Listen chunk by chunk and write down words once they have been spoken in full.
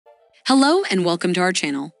Hello and welcome to our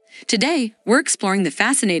channel. Today, we're exploring the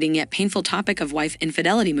fascinating yet painful topic of wife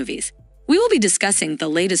infidelity movies. We will be discussing the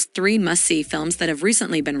latest 3 must-see films that have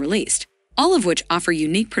recently been released, all of which offer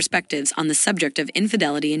unique perspectives on the subject of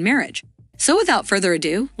infidelity in marriage. So without further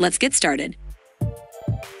ado, let's get started.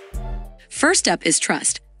 First up is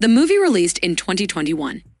Trust, the movie released in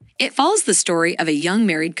 2021. It follows the story of a young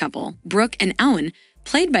married couple, Brooke and Owen,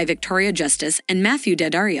 played by Victoria Justice and Matthew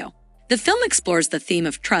Daddario. The film explores the theme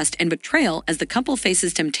of trust and betrayal as the couple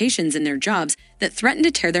faces temptations in their jobs that threaten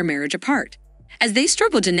to tear their marriage apart. As they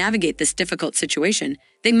struggle to navigate this difficult situation,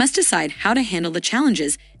 they must decide how to handle the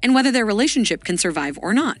challenges and whether their relationship can survive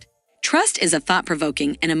or not. Trust is a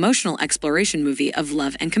thought-provoking and emotional exploration movie of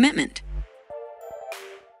love and commitment.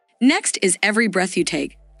 Next is Every Breath You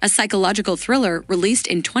Take, a psychological thriller released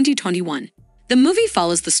in 2021. The movie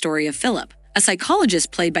follows the story of Philip, a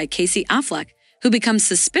psychologist played by Casey Affleck, who becomes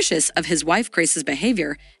suspicious of his wife Grace's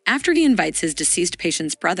behavior after he invites his deceased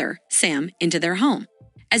patient's brother, Sam, into their home.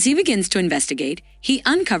 As he begins to investigate, he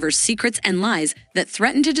uncovers secrets and lies that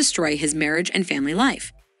threaten to destroy his marriage and family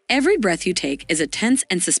life. Every Breath You Take is a tense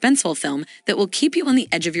and suspenseful film that will keep you on the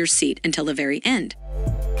edge of your seat until the very end.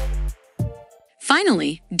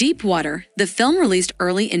 Finally, Deep Water, the film released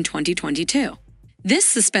early in 2022.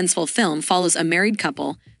 This suspenseful film follows a married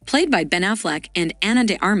couple, played by Ben Affleck and Ana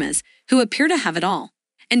de Armas, who appear to have it all,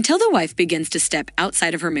 until the wife begins to step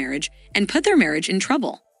outside of her marriage and put their marriage in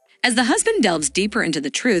trouble. As the husband delves deeper into the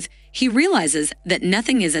truth, he realizes that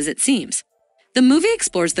nothing is as it seems. The movie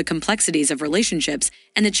explores the complexities of relationships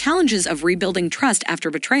and the challenges of rebuilding trust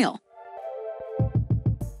after betrayal.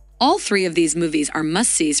 All 3 of these movies are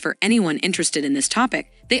must-sees for anyone interested in this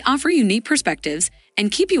topic. They offer unique perspectives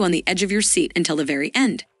and keep you on the edge of your seat until the very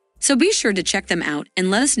end. So be sure to check them out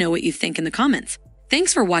and let us know what you think in the comments.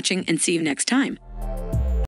 Thanks for watching and see you next time.